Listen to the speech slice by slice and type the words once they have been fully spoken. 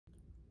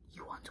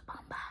You want to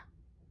bamba?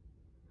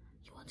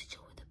 You want to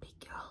chill with the big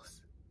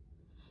girls?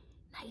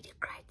 Now you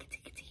cry, kitty,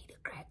 you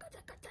cry, kata,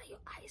 kata, your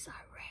eyes are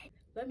red.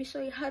 Let me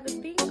show you how the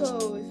thing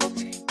goes.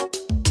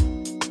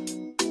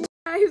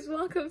 Guys,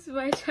 welcome to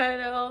my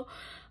channel.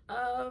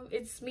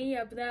 It's me,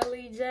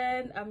 Abnali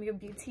Jen. I'm your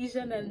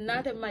beautician and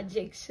not a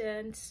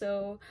magician.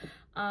 So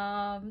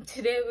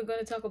today we're going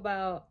to talk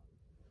about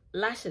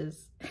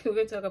lashes. We're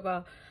going to talk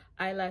about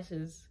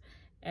eyelashes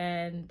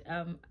and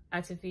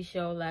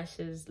artificial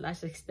lashes,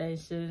 lash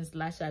extensions,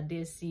 lash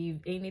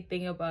adhesive,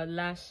 anything about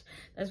lash.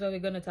 That's what we're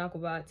going to talk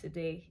about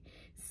today.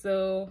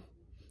 So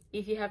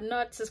if you have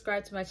not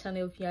subscribed to my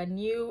channel, if you are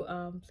new,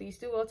 please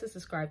do also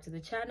subscribe to the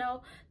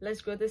channel.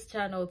 Let's grow this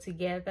channel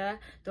together.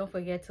 Don't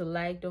forget to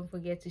like, don't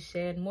forget to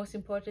share, and most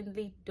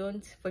importantly,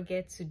 don't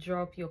forget to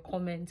drop your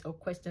comments or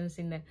questions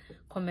in the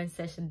comment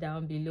section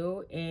down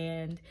below,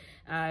 and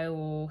I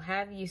will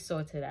have you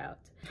sorted out.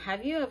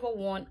 Have you ever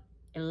worn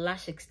a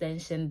lash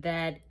extension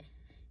that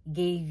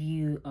gave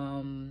you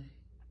eye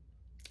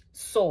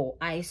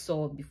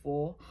sore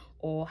before?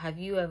 Or have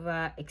you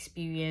ever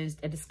experienced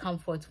a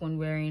discomfort when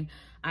wearing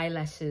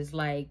eyelashes,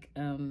 like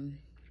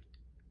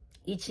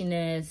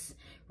itchiness,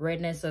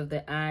 redness of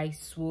the eye,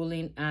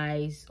 swollen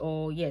eyes,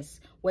 or yes,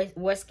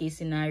 worst case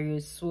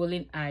scenarios,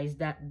 swollen eyes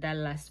that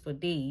last for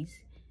days?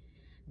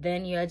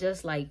 Then you are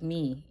just like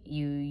me,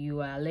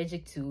 you are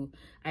allergic to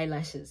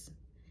eyelashes.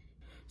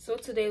 So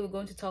today we're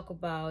going to talk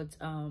about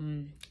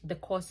the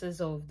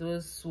causes of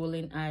those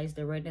swollen eyes,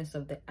 the redness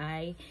of the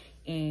eye,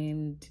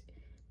 and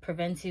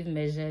preventive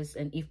measures,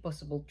 and if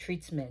possible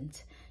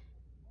treatment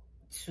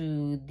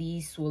to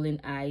these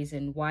swollen eyes,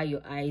 and why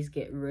your eyes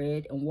get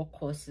red and what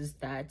causes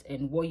that,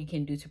 and what you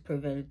can do to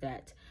prevent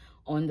that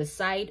on the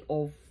side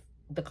of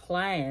the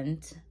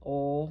client,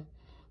 or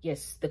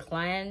yes, the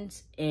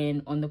client,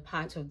 and on the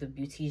part of the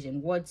beautician,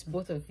 what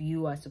both of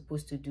you are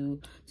supposed to do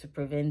to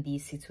prevent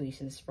these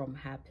situations from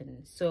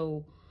happening.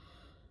 So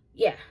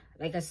yeah,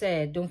 like I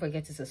said, don't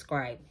forget to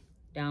subscribe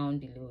down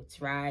below. It's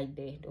right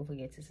there. Don't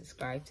forget to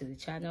subscribe to the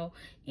channel,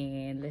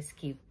 and let's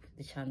keep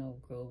the channel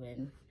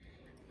growing.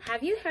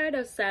 Have you heard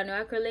of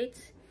cyanoacrylates,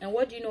 and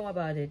what do you know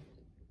about it?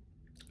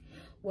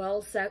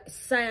 Well,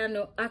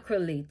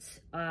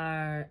 cyanoacrylates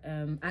are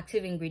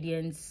active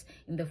ingredients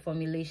in the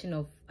formulation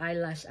of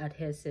eyelash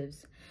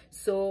adhesives.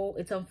 So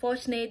it's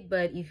unfortunate,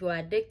 but if you're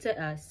allergic to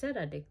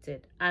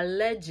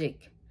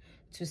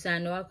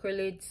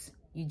cyanoacrylates,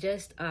 you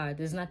just are.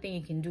 There's nothing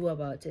you can do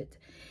about it.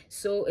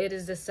 So it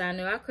is the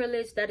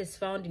cyanoacrylates that is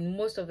found in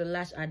most of the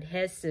lash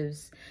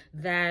adhesives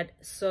that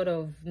sort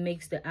of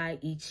makes the eye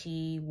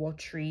itchy,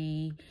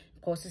 watery,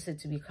 causes it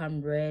to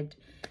become red,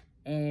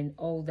 and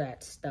all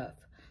that stuff.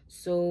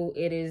 So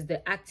it is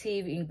the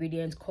active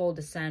ingredient called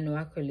the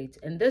cyanoacrylate,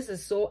 and this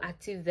is so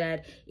active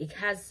that it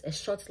has a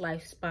short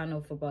lifespan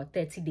of about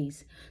 30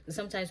 days. So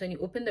sometimes when you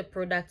open the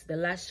product, the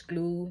lash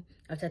glue,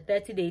 after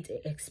 30 days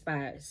it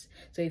expires.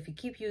 So if you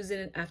keep using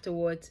it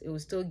afterwards, it will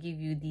still give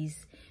you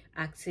these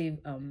active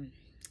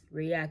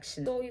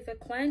reactions. So if a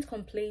client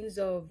complains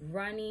of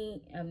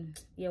runny,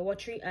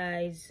 watery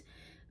eyes,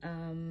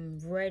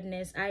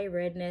 redness, eye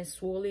redness,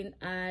 swollen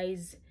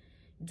eyes,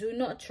 do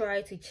not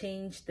try to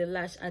change the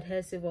lash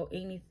adhesive or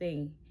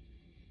anything,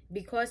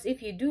 because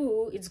if you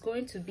do, it's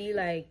going to be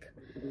like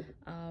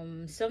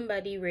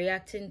somebody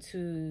reacting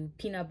to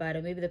peanut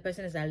butter. Maybe the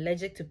person is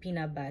allergic to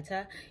peanut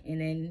butter,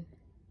 and then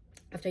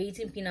after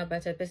eating peanut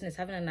butter, the person is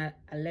having an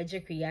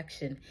allergic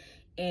reaction,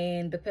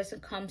 and the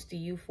person comes to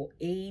you for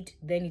aid.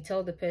 Then you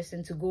tell the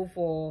person to go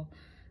for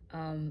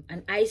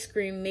an ice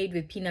cream made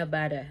with peanut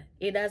butter.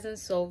 It doesn't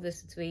solve the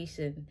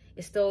situation.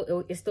 It's still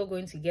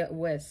going to get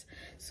worse.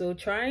 So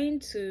trying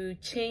to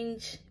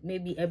change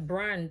maybe a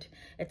brand,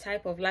 a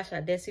type of lash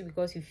adhesive,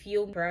 because you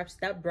feel perhaps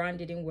that brand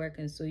didn't work,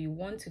 and so you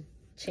want to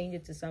change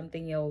it to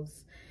something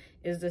else,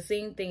 is the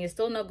same thing. It's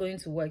still not going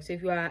to work. So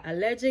if you are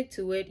allergic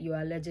to it, you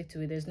are allergic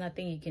to it. There's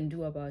nothing you can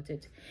do about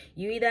it.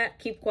 You either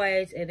keep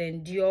quiet and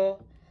endure,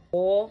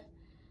 or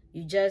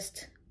you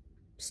just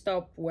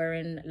stop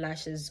wearing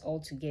lashes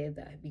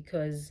altogether,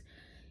 because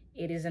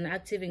it is an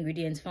active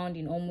ingredient found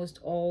in almost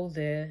all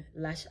the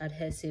lash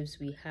adhesives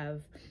we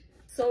have.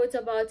 So it's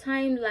about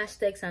time lash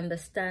techs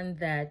understand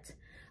that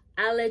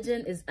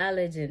allergen is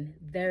allergen.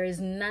 There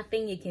is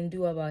nothing you can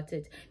do about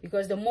it,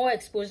 because the more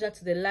exposure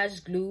to the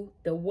lash glue,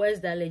 the worse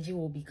the allergy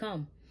will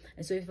become.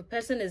 And so if a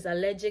person is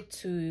allergic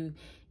to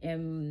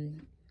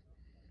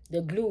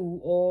the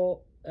glue, or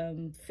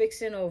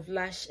fixing of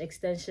lash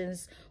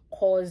extensions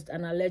caused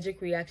an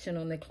allergic reaction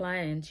on the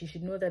client, you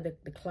should know that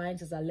the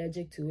client is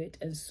allergic to it,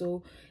 and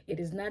so it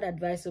is not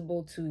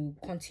advisable to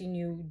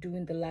continue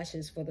doing the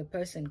lashes for the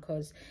person,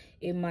 because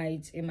it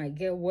might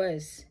get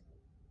worse.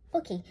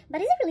 Okay,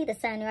 but is it really the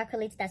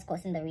cyanoacrylates that's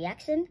causing the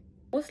reaction?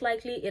 Most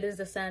likely it is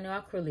the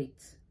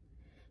cyanoacrylates,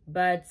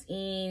 but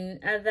in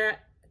other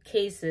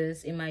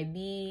cases it might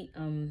be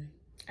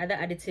other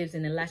additives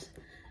in the lash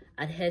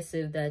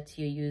adhesive that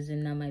you're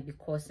using that might be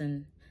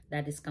causing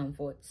that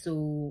discomfort.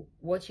 So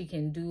what you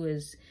can do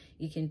is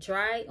you can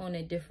try on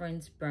a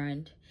different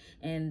brand,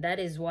 and that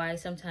is why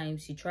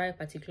sometimes you try a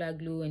particular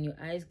glue and your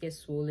eyes get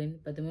swollen,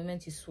 but the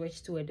moment you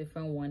switch to a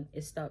different one,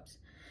 it stops.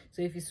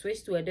 So if you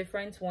switch to a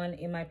different one,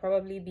 it might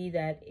probably be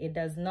that it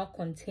does not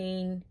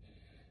contain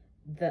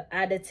the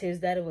additives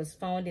that it was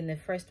found in the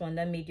first one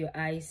that made your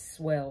eyes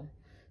swell.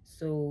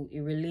 So it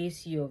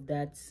relieves you of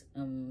that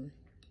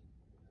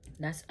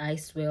that's eye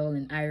swell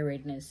and eye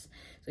redness.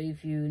 So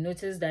if you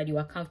notice that you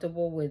are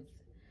comfortable with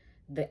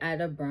the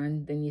other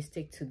brand, then you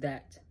stick to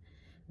that.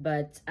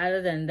 But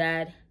other than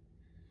that,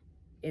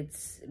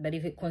 but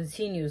if it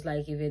continues,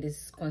 like if it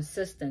is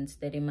consistent,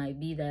 then it might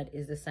be that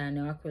is the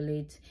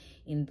cyanoacrylate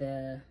in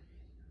the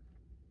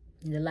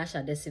lash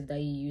adhesive that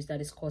you use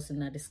that is causing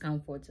that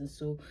discomfort, and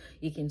so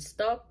you can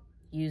stop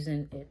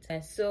using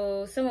it.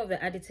 So some of the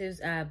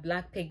additives are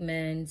black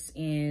pigments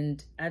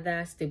and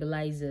other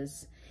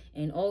stabilizers,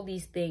 and all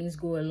these things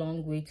go a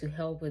long way to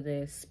help with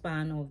the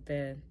span of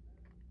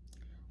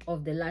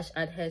the lash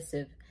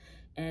adhesive.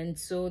 And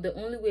so the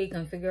only way you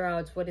can figure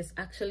out what is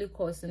actually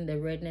causing the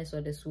redness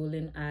or the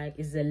swollen eye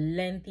is the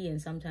lengthy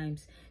and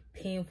sometimes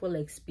painful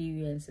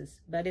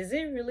experiences. But is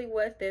it really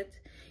worth it?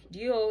 Do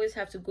you always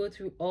have to go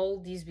through all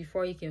these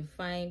before you can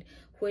find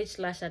which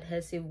lash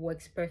adhesive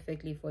works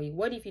perfectly for you?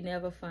 What if you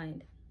never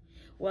find?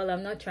 Well,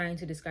 I'm not trying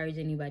to discourage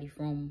anybody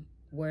from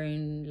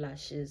wearing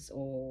lashes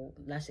or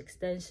lash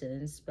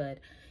extensions, but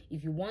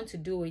if you want to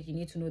do it, you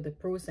need to know the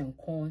pros and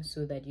cons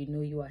so that you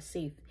know you are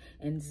safe.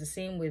 And it's the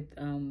same with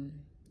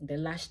the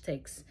lash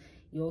techs.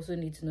 You also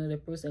need to know the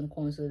pros and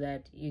cons so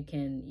that you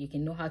can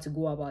know how to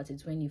go about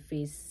it when you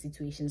face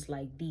situations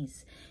like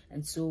these.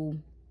 And so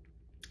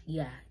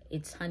yeah,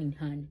 it's hand in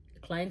hand.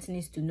 The client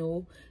needs to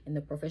know, and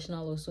the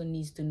professional also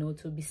needs to know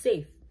to be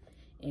safe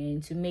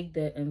and to make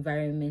the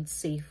environment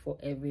safe for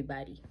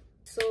everybody.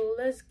 So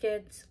let's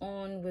get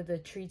on with the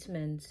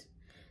treatment.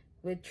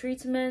 With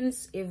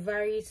treatments, it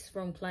varies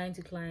from client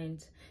to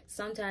client.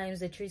 Sometimes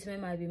the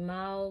treatment might be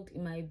mild,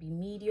 it might be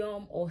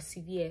medium or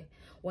severe.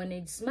 When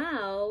it's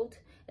mild,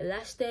 a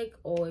lash tech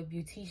or a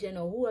beautician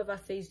or whoever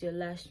faced your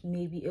lash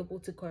may be able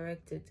to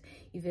correct it.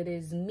 If it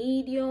is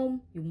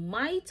medium, you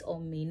might or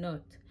may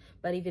not.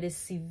 But if it is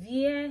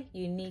severe,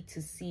 you need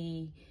to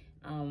see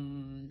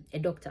a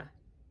doctor.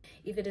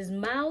 If it is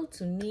mild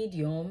to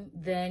medium,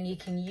 then you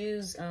can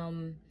use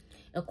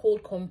a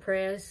cold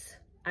compress,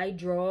 eye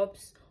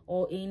drops,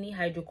 or any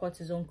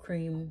hydrocortisone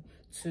cream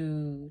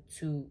to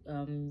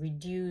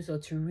reduce or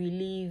to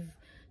relieve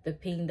the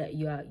pain that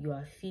you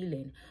are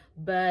feeling.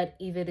 But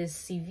if it is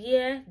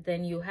severe,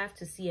 then you have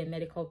to see a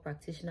medical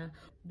practitioner.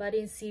 But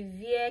in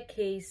severe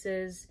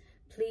cases,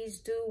 please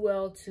do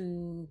well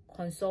to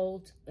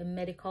consult a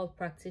medical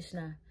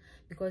practitioner,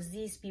 because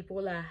these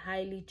people are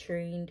highly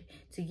trained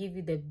to give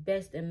you the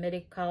best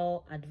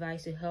medical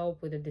advice to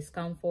help with the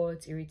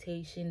discomfort,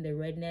 irritation, the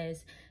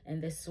redness,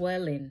 and the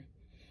swelling.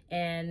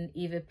 And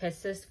if it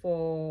persists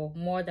for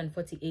more than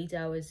 48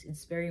 hours,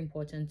 it's very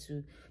important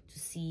to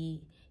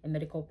see a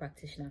medical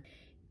practitioner.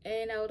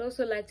 And I would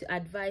also like to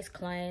advise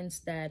clients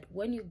that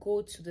when you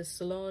go to the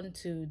salon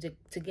to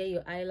get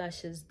your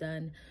eyelashes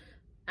done,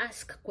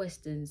 ask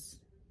questions.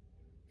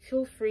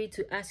 Feel free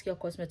to ask your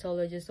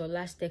cosmetologist or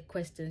lash tech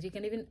questions. You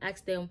can even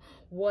ask them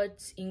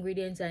what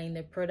ingredients are in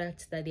the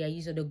products that they are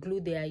using, or the glue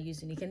they are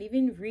using. You can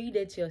even read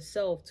it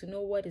yourself to know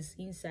what is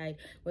inside,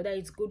 whether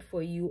it's good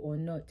for you or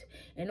not.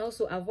 And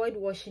also avoid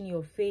washing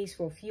your face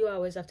for a few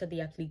hours after the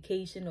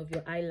application of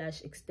your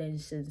eyelash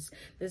extensions.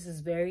 This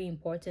is very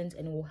important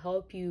and will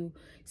help you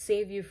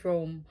save you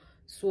from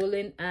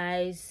swollen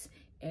eyes,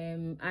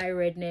 eye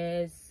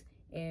redness,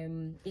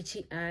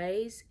 itchy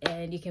eyes,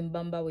 and you can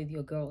bamba with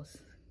your girls.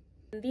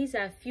 These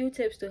are a few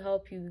tips to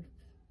help you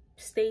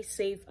stay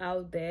safe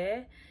out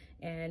there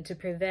and to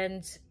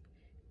prevent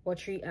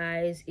watery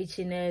eyes,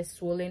 itchiness,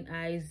 swollen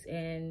eyes.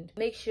 And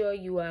make sure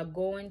you are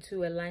going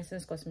to a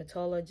licensed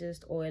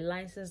cosmetologist or a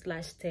licensed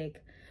lash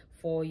tech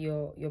for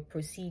your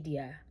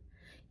procedure.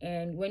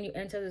 And when you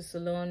enter the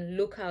salon,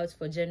 look out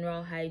for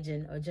general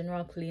hygiene or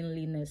general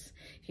cleanliness.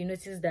 If you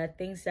notice that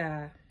things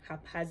are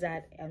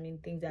haphazard,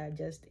 things are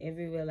just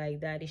everywhere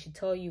like that, it should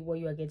tell you what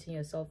you are getting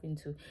yourself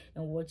into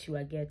and what you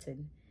are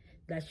getting.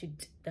 That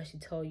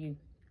should tell you.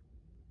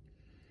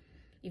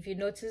 If you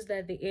notice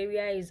that the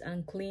area is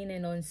unclean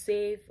and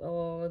unsafe,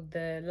 or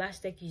the lash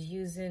tech is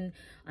using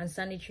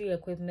unsanitary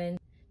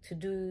equipment to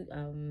do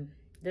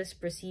this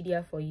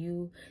procedure for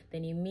you,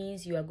 then it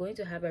means you are going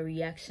to have a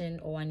reaction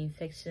or an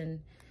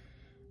infection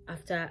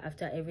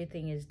after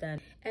everything is done.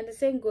 And the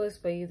same goes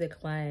for you, the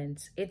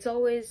client. It's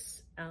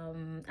always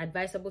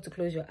advisable to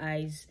close your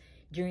eyes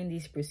during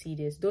these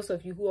procedures. Those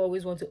of you who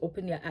always want to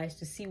open your eyes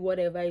to see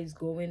whatever is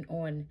going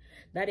on,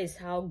 that is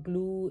how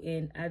glue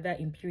and other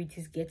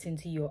impurities get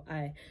into your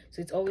eye.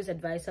 So it's always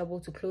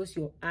advisable to close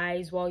your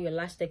eyes while your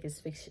lash tech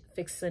is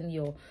fixing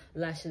your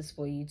lashes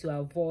for you, to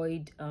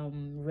avoid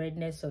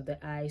redness of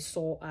the eye,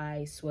 sore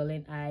eyes,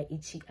 swelling eye,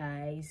 itchy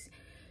eyes,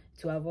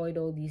 to avoid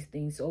all these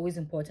things. It's always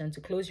important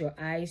to close your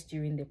eyes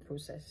during the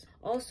process.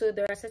 Also,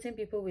 there are certain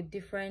people with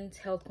different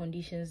health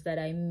conditions that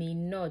I may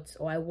not,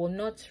 or I will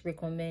not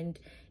recommend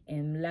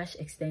lash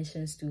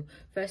extensions to.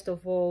 First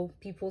of all,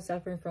 people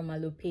suffering from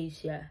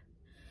alopecia,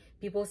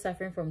 people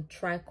suffering from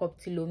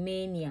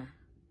trichotillomania.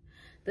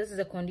 This is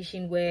a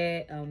condition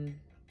where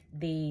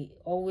they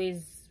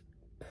always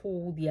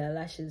pull their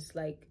lashes,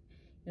 like,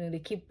 you know, they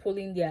keep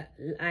pulling their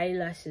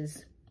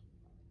eyelashes.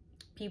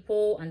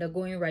 People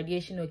undergoing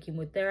radiation or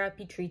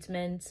chemotherapy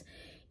treatments,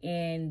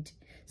 and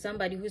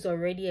somebody who's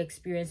already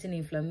experiencing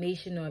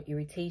inflammation or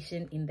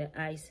irritation in the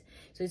eyes.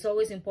 So it's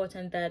always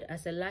important that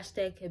as a lash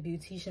tech, a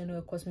beautician, or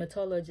a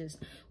cosmetologist,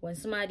 when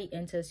somebody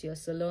enters your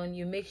salon,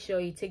 you make sure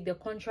you take the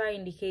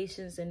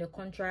contraindications and the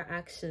contra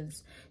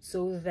actions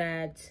so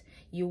that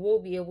you will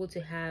be able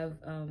to have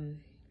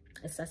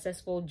a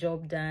successful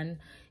job done,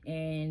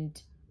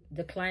 and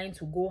the client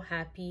will go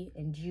happy,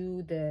 and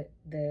you,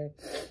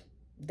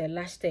 the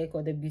lash tech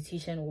or the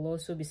beautician, will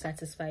also be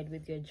satisfied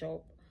with your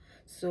job.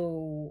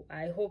 So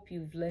I hope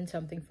you've learned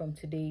something from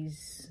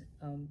today's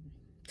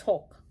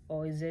talk,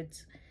 or is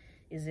it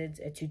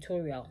a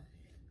tutorial,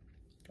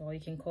 or you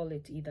can call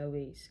it either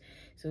ways.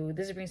 So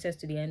this brings us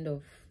to the end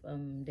of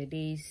the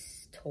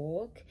day's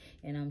talk,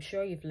 and I'm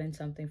sure you've learned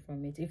something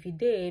from it. If you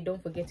did,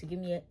 don't forget to give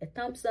me a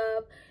thumbs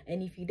up,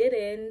 and if you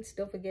didn't,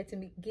 don't forget to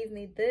give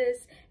me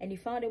this. And you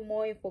found it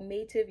more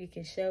informative, you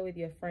can share with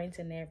your friends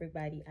and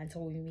everybody.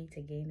 Until we meet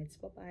again, it's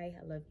bye-bye.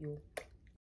 I love you.